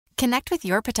Connect with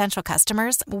your potential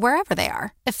customers wherever they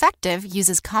are. Effective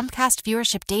uses Comcast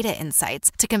viewership data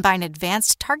insights to combine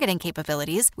advanced targeting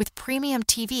capabilities with premium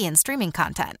TV and streaming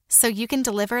content, so you can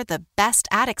deliver the best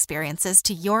ad experiences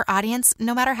to your audience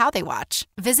no matter how they watch.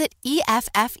 Visit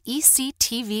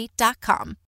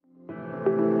EFFECTV.com.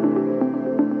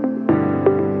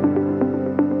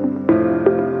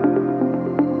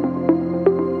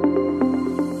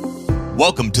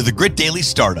 Welcome to the Grit Daily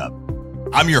Startup.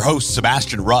 I'm your host,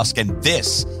 Sebastian Rusk, and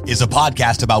this is a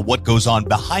podcast about what goes on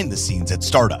behind the scenes at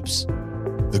startups.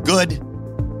 The good,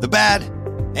 the bad,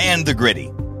 and the gritty.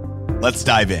 Let's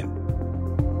dive in.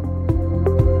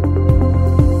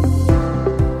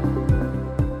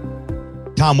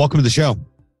 Tom, welcome to the show.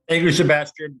 Thank you,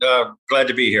 Sebastian. Glad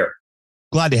to be here.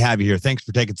 Glad to have you here. Thanks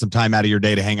for taking some time out of your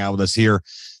day to hang out with us here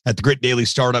at the Grit Daily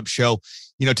Startup Show.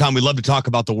 You know, Tom, we love to talk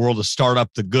about the world of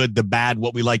startup, the good, the bad,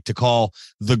 what we like to call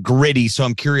the gritty. So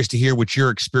I'm curious to hear what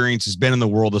your experience has been in the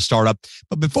world of startup.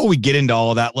 But before we get into all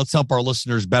of that, let's help our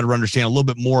listeners better understand a little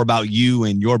bit more about you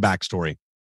and your backstory.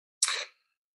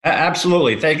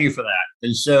 Absolutely. Thank you for that.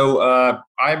 And so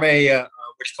I'm a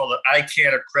what's called an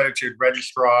ICANN accredited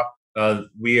registrar.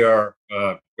 We're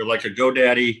like a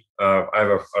GoDaddy. I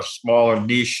have a smaller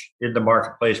niche in the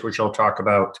marketplace, which I'll talk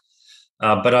about.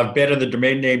 But I've been in the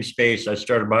domain name space. I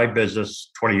started my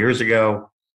business 20 years ago.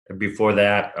 And before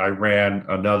that, I ran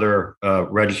another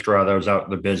registrar that was out in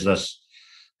the business.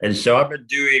 And so I've been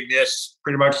doing this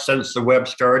pretty much since the web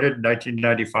started in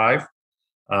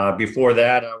 1995. Before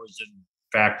that, I was in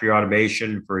factory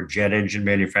automation for jet engine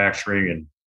manufacturing and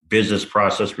business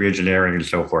process reengineering and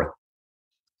so forth.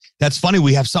 That's funny.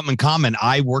 We have something in common.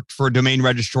 I worked for a domain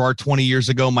registrar 20 years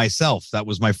ago myself. That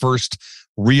was my first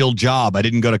real job. I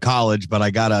didn't go to college, but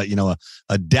I got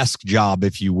a desk job,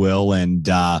 if you will, and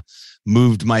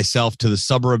moved myself to the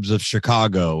suburbs of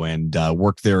Chicago and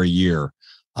worked there a year.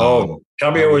 Tell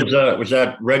me, was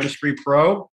that Registry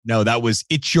Pro? No, that was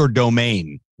It's Your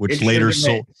Domain, which later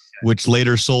sold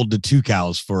to Two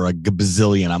Cows for a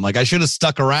gazillion. I'm like, I should have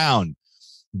stuck around.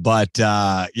 But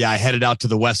I headed out to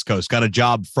the West Coast, got a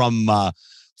job from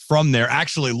there,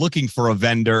 actually looking for a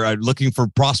vendor, looking for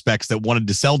prospects that wanted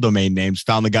to sell domain names,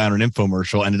 found the guy on an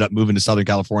infomercial, ended up moving to Southern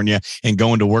California and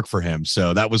going to work for him.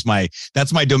 So that's my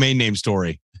domain name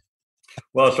story.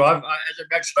 Well, so as I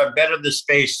mentioned, I've been in this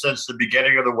space since the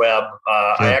beginning of the web.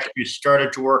 Sure. I actually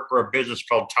started to work for a business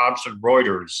called Thomson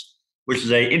Reuters, which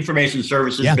is an information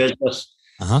services business.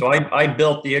 Uh-huh. So I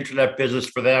built the internet business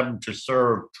for them to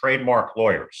serve trademark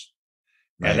lawyers.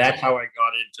 Right. And that's how I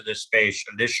got into this space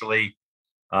initially.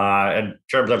 In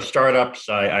terms of startups,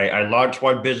 I launched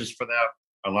one business for them.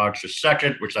 I launched a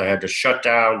second, which I had to shut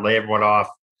down, lay everyone off.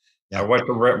 Yeah. I went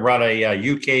to run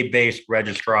a UK-based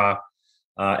registrar.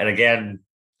 And again,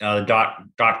 the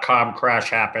 .com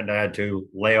crash happened. I had to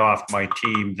lay off my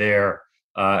team there.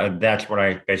 And that's when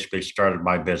I basically started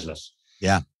my business.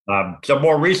 Yeah. So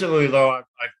more recently, though, I've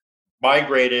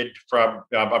migrated from,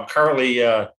 I'm currently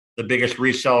the biggest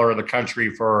reseller in the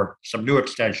country for some new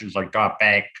extensions like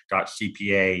 .bank,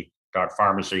 .cpa,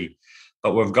 .pharmacy,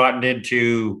 but we've gotten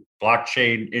into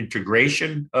blockchain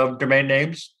integration of domain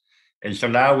names. And so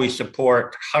now we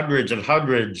support hundreds and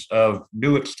hundreds of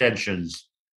new extensions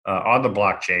on the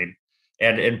blockchain.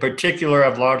 And in particular,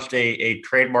 I've launched a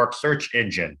trademark search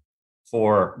engine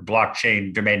for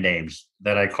blockchain domain names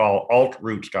that I call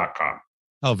altroots.com.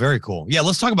 Oh, very cool. Yeah,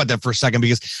 let's talk about that for a second,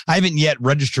 because I haven't yet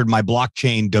registered my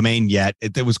blockchain domain yet.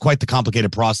 It was quite the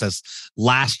complicated process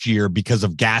last year because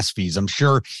of gas fees. I'm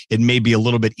sure it may be a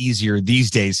little bit easier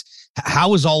these days.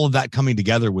 How is all of that coming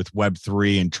together with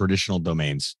Web3 and traditional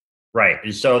domains? Right.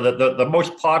 And so the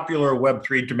most popular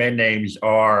Web3 domain names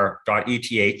are .eth,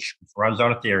 which runs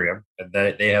on Ethereum, and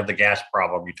they have the gas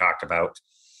problem you talked about.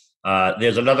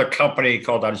 There's another company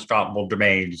called Unstoppable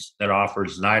Domains that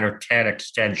offers 9 or 10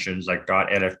 extensions like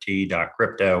 .nft,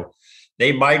 .crypto.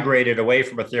 They migrated away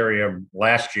from Ethereum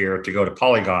last year to go to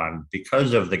Polygon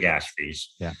because of the gas fees.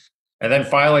 Yeah. And then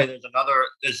finally, there's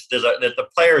the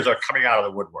players are coming out of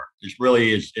the woodwork.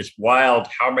 It's wild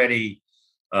how many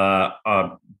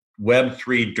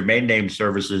Web3 domain name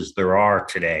services there are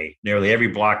today. Nearly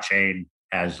every blockchain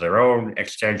has their own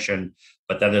extension,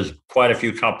 but then there's quite a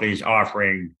few companies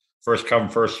offering first come,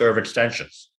 first serve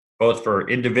extensions, both for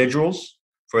individuals,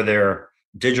 for their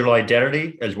digital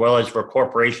identity, as well as for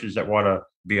corporations that want to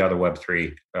be on the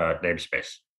Web3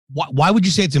 namespace. Why would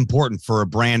you say it's important for a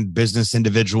brand, business,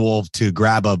 individual to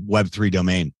grab a Web3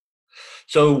 domain?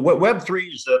 So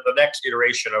Web3 is the next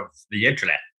iteration of the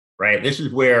internet, right? This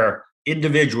is where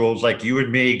individuals like you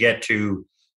and me get to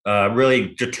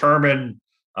really determine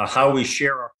how we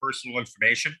share our personal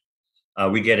information.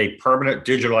 We get a permanent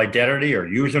digital identity or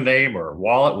username or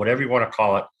wallet, whatever you want to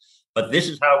call it. But this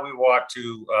is how we want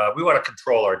to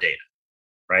control our data,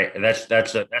 right? And that's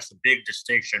the big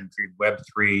distinction between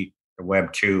Web3 and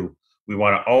Web2. We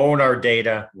want to own our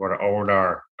data. We want to own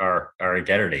our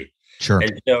identity. Sure.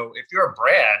 And so if you're a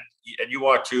brand and you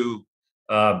want to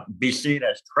be seen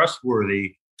as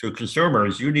trustworthy to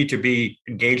consumers, you need to be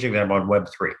engaging them on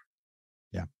Web3.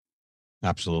 Yeah,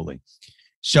 absolutely.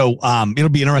 So it'll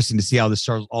be interesting to see how this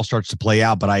all starts to play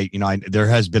out. But there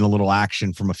has been a little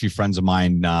action from a few friends of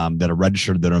mine that are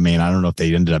registered the domain. I don't know if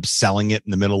they ended up selling it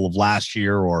in the middle of last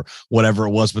year or whatever it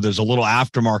was, but there's a little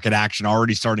aftermarket action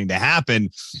already starting to happen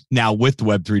now with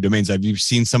Web3 domains. Have you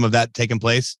seen some of that taking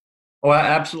place? Oh,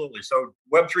 absolutely. So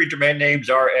Web3 domain names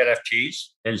are NFTs.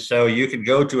 And so you can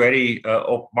go to any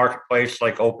marketplace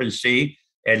like OpenSea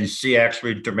and see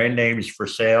actually domain names for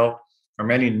sale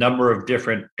from any number of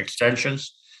different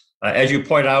extensions. As you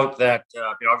point out that,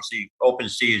 obviously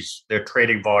OpenSea's, their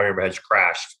trading volume has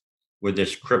crashed with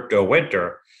this crypto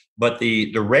winter, but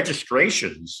the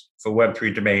registrations for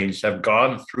Web3 domains have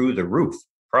gone through the roof,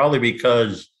 probably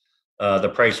because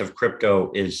the price of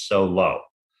crypto is so low.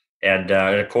 And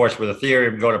of course, with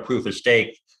Ethereum going to proof of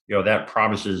stake, that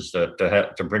promises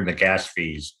to bring the gas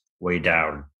fees way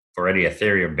down for any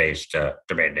Ethereum-based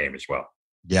domain name as well.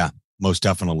 Yeah, most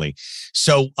definitely.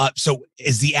 So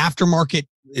is the aftermarket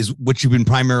is what you've been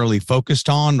primarily focused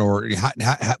on, or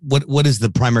what is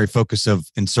the primary focus of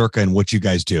EnCirca and what you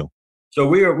guys do? So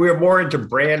we are more into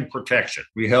brand protection.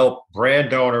 We help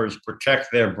brand owners protect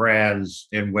their brands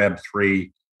in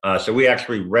Web3. So we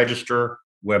actually register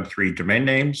Web3 domain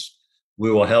names.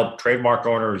 We will help trademark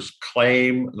owners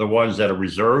claim the ones that are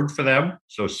reserved for them.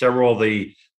 So several of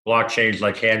the blockchains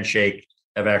like Handshake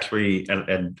have actually,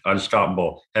 and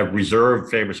Unstoppable, have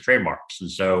reserved famous trademarks. And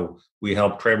so we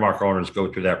help trademark owners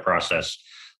go through that process.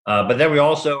 But then we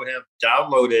also have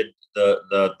downloaded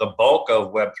the bulk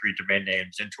of Web3 domain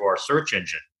names into our search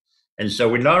engine. And so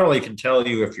we not only can tell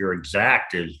you if your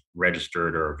exact is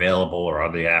registered or available or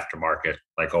on the aftermarket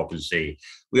like OpenSea,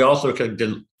 we also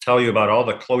can tell you about all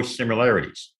the close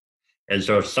similarities. And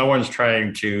so if someone's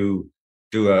trying to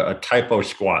do a typo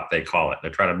squat, they call it,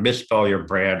 they're trying to misspell your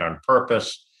brand on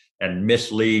purpose and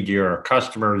mislead your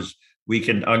customers, we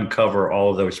can uncover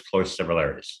all of those close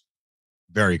similarities.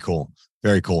 Very cool.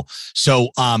 Very cool. So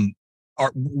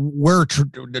were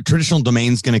traditional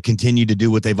domains going to continue to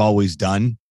do what they've always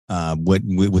done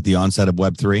with the onset of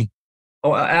Web3?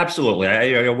 Oh, absolutely.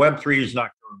 Web3 is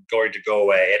not going to go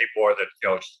away any more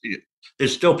than,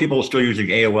 there's still people still using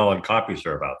AOL and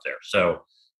CompuServe out there. So,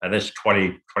 and this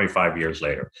 25 years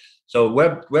later. So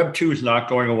Web 2 is not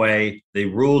going away. The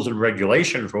rules and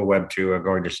regulation for Web 2 are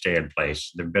going to stay in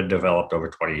place. They've been developed over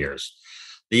 20 years.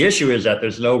 The issue is that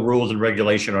there's no rules and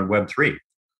regulation on Web 3.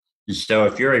 So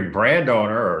if you're a brand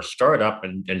owner or a startup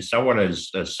and someone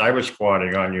is cyber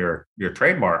squatting on your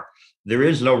trademark, there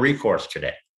is no recourse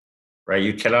today, right?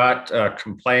 You cannot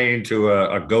complain to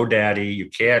a GoDaddy. You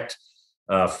can't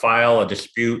file a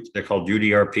dispute. They're called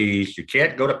UDRPs. You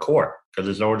can't go to court because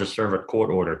there's no one to serve a court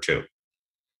order to.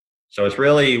 So it's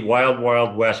really wild,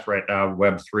 wild west right now in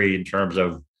Web3 in terms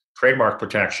of trademark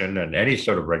protection and any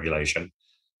sort of regulation.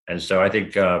 And so I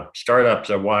think startups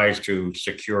are wise to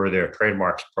secure their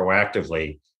trademarks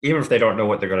proactively, even if they don't know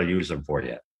what they're going to use them for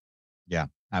yet. Yeah,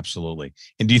 absolutely.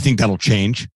 And do you think that'll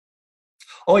change?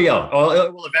 Oh, yeah. Oh,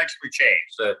 it will eventually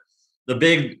change.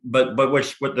 But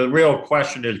what the real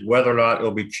question is whether or not it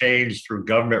will be changed through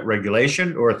government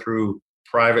regulation or through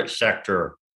private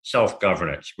sector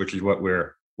self-governance, which is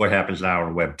what happens now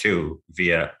in Web 2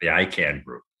 via the ICANN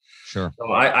group. Sure.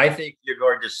 So I think you're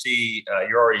going to see,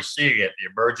 you're already seeing it, the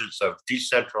emergence of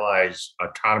decentralized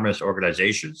autonomous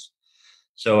organizations.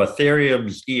 So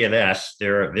Ethereum's ENS,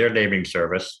 their naming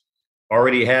service,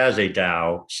 already has a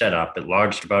DAO set up. It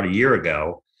launched about a year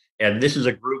ago. And this is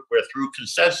a group where through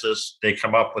consensus, they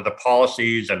come up with the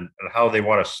policies and how they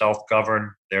want to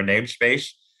self-govern their namespace.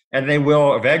 And they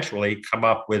will eventually come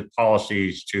up with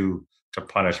policies to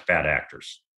punish bad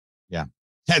actors. Yeah.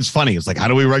 That's funny. It's like, how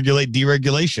do we regulate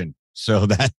deregulation? So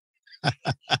that.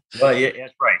 Well, yeah,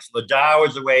 that's right. So the DAO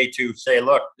is a way to say,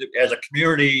 look, as a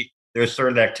community, there's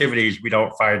certain activities we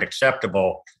don't find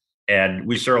acceptable. And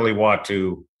we certainly want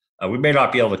to, we may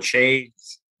not be able to change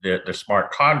the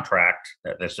smart contract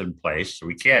that's in place. So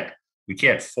we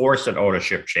can't force an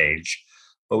ownership change,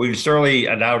 but we can certainly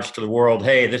announce to the world,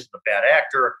 hey, this is a bad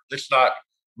actor. Let's not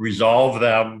resolve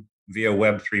them via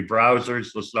Web3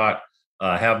 browsers. Let's not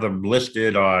have them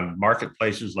listed on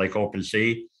marketplaces like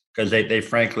OpenSea, because they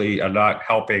frankly are not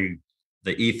helping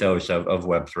the ethos of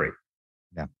Web3.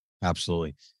 Yeah,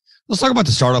 absolutely. Let's talk about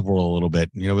the startup world a little bit.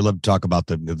 We love to talk about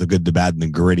the good, the bad, and the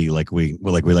gritty, like we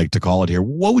like to call it here.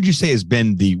 What would you say has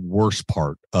been the worst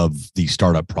part of the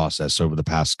startup process over the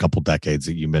past couple decades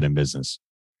that you've been in business?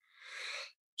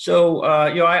 So,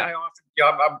 I often,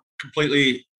 I'm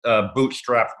completely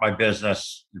bootstrapped my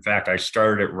business. In fact, I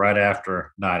started it right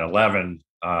after 9/11.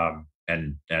 I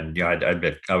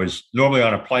was normally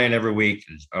on a plane every week.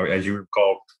 As you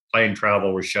recall, plane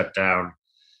travel was shut down.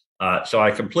 So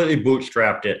I completely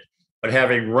bootstrapped it. But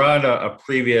having run a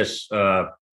previous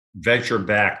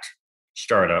venture-backed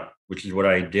startup, which is what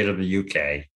I did in the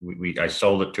UK, I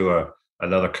sold it to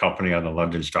another company on the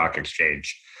London Stock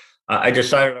Exchange. I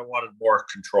decided I wanted more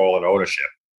control and ownership.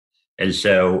 And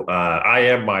so I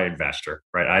am my investor,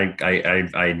 right?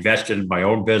 I invested in my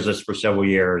own business for several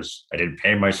years. I didn't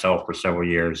pay myself for several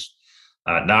years.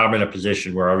 Now I'm in a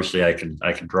position where obviously I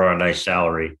can draw a nice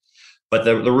salary. But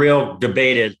the real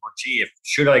debate is, well, gee,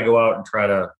 should I go out and try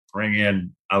to bring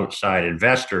in outside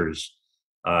investors?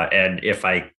 And if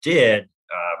I did,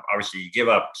 obviously you give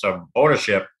up some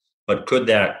ownership, but could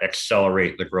that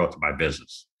accelerate the growth of my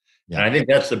business? Yeah. And I think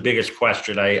that's the biggest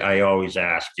question I always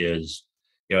ask is,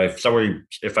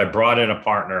 if I brought in a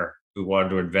partner who wanted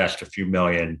to invest a few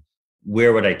million,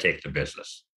 where would I take the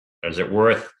business? Is it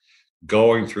worth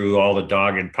going through all the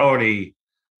dog and pony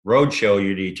roadshow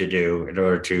you need to do in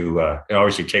order to, it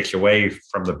obviously takes away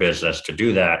from the business to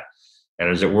do that. And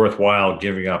is it worthwhile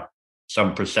giving up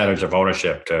some percentage of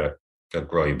ownership to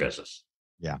grow your business?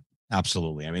 Yeah,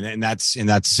 absolutely. I mean, and that's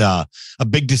a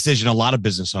big decision a lot of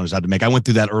business owners had to make. I went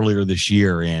through that earlier this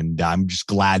year, and I'm just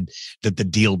glad that the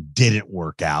deal didn't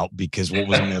work out, because what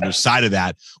was on the other side of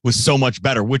that was so much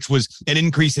better, which was an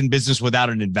increase in business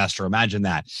without an investor. Imagine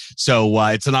that. So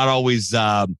it's not always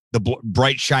the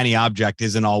bright, shiny object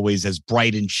isn't always as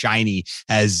bright and shiny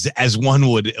as one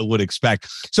would expect.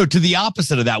 So to the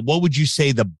opposite of that, what would you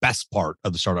say the best part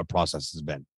of the startup process has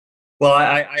been? Well,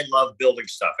 I love building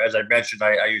stuff. As I mentioned,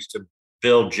 I used to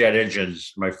build jet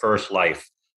engines my first life.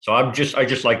 So I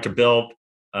just like to build.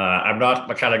 I'm not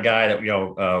the kind of guy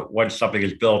that, once something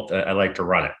is built, I like to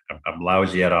run it. I'm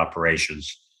lousy at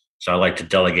operations. So I like to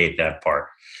delegate that part.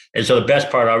 And so the best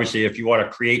part, obviously, if you want to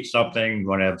create something, you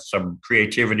want to have some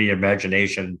creativity,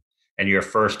 imagination, and you're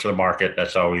first to the market,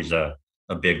 that's always a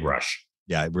big rush.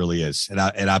 Yeah, it really is. It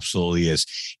absolutely is.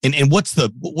 And what's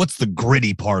the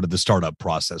gritty part of the startup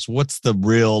process? What's the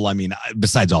real,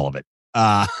 besides all of it,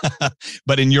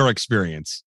 but in your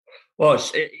experience? Well,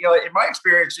 in my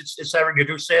experience, it's having to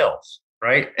do sales,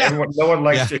 right? Yeah. No one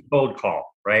likes to cold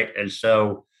call, right? And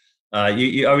so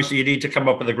you obviously you need to come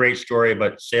up with a great story,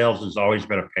 but sales has always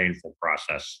been a painful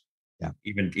process. Yeah.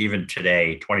 Even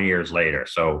today, 20 years later.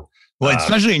 So, well,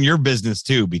 especially in your business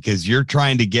too, because you're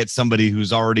trying to get somebody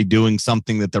who's already doing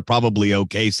something that they're probably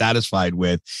satisfied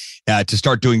with, to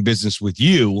start doing business with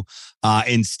you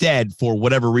instead, for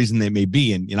whatever reason they may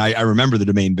be. And I remember the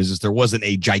domain business. There wasn't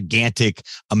a gigantic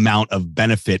amount of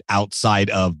benefit outside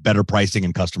of better pricing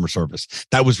and customer service.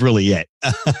 That was really it.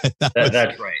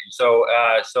 That's right. So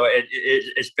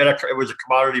it was a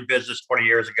commodity business 20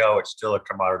 years ago. It's still a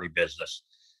commodity business.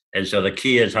 And so the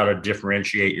key is how to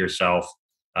differentiate yourself.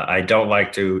 I don't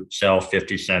like to sell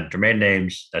 50-cent domain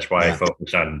names. That's why I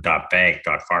focus on .bank,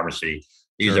 .pharmacy.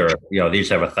 These are, these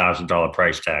have $1,000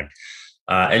 price tag.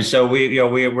 And so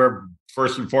we're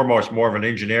first and foremost more of an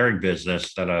engineering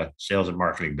business than a sales and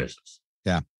marketing business.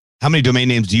 Yeah. How many domain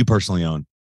names do you personally own?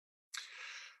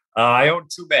 I own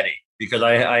too many, because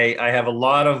I have a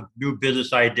lot of new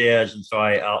business ideas. And so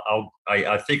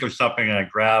I think of something and I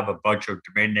grab a bunch of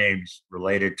domain names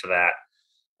related to that.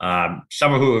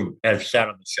 Some of who have sat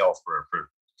on the shelf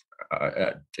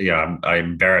I'm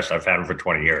embarrassed. I've had them for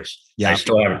 20 years. Yeah. I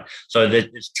still haven't. So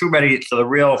there's too many. So the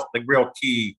real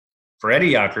key for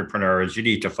any entrepreneur is you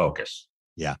need to focus.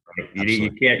 Yeah. Right?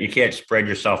 You can't spread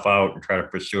yourself out and try to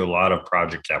pursue a lot of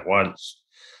projects at once.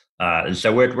 And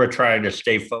so we're trying to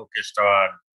stay focused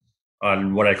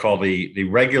on what I call the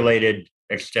regulated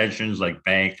extensions like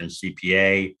bank and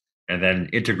CPA, and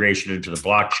then integration into the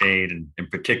blockchain, and in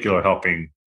particular helping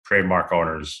trademark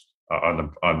owners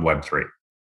on Web3.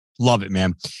 Love it,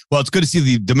 man. Well, it's good to see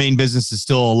the domain business is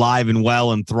still alive and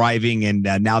well and thriving. And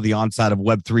now the onset of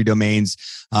Web3 domains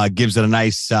gives it a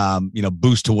nice,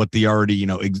 boost to what the already,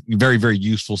 very, very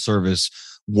useful service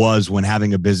was when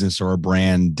having a business or a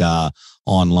brand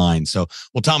online. So,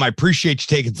 well, Tom, I appreciate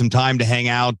you taking some time to hang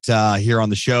out here on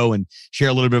the show and share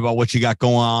a little bit about what you got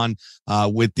going on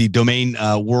with the domain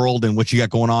world and what you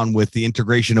got going on with the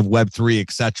integration of Web3,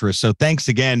 et cetera. So thanks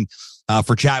again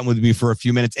for chatting with me for a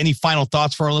few minutes. Any final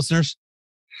thoughts for our listeners?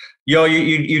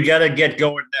 You got to get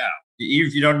going now. even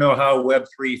if you don't know how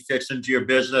Web3 fits into your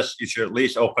business, you should at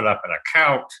least open up an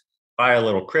account, buy a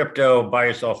little crypto, buy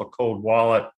yourself a cold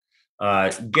wallet,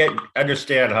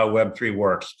 understand how Web3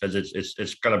 works, because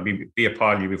it's going to be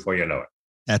upon you before you know it.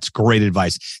 That's great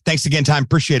advice. Thanks again, Time.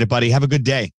 Appreciate it, buddy. Have a good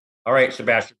day. All right,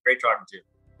 Sebastian. Great talking to you.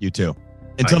 You too.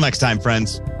 Until next time,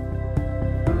 friends.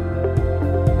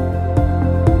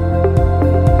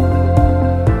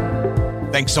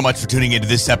 Thanks so much for tuning into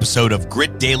this episode of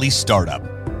Grit Daily Startup. If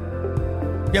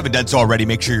you haven't done so already,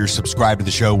 make sure you're subscribed to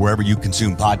the show wherever you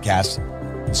consume podcasts.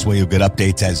 This way you'll get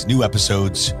updates as new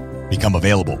episodes become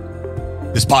available.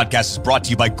 This podcast is brought to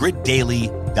you by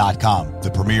gritdaily.com,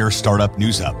 the premier startup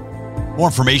news hub. More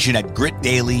information at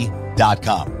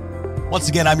gritdaily.com. Once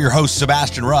again, I'm your host,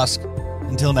 Sebastian Rusk.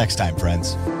 Until next time,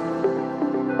 friends.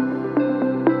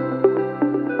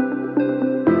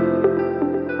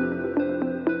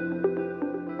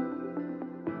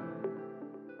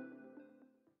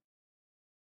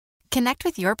 Connect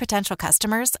with your potential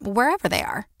customers wherever they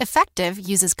are. Effective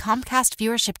uses Comcast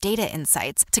viewership data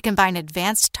insights to combine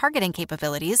advanced targeting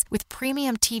capabilities with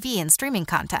premium TV and streaming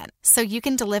content, so you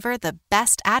can deliver the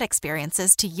best ad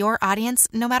experiences to your audience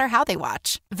no matter how they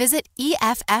watch. Visit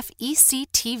EFFECTV.com.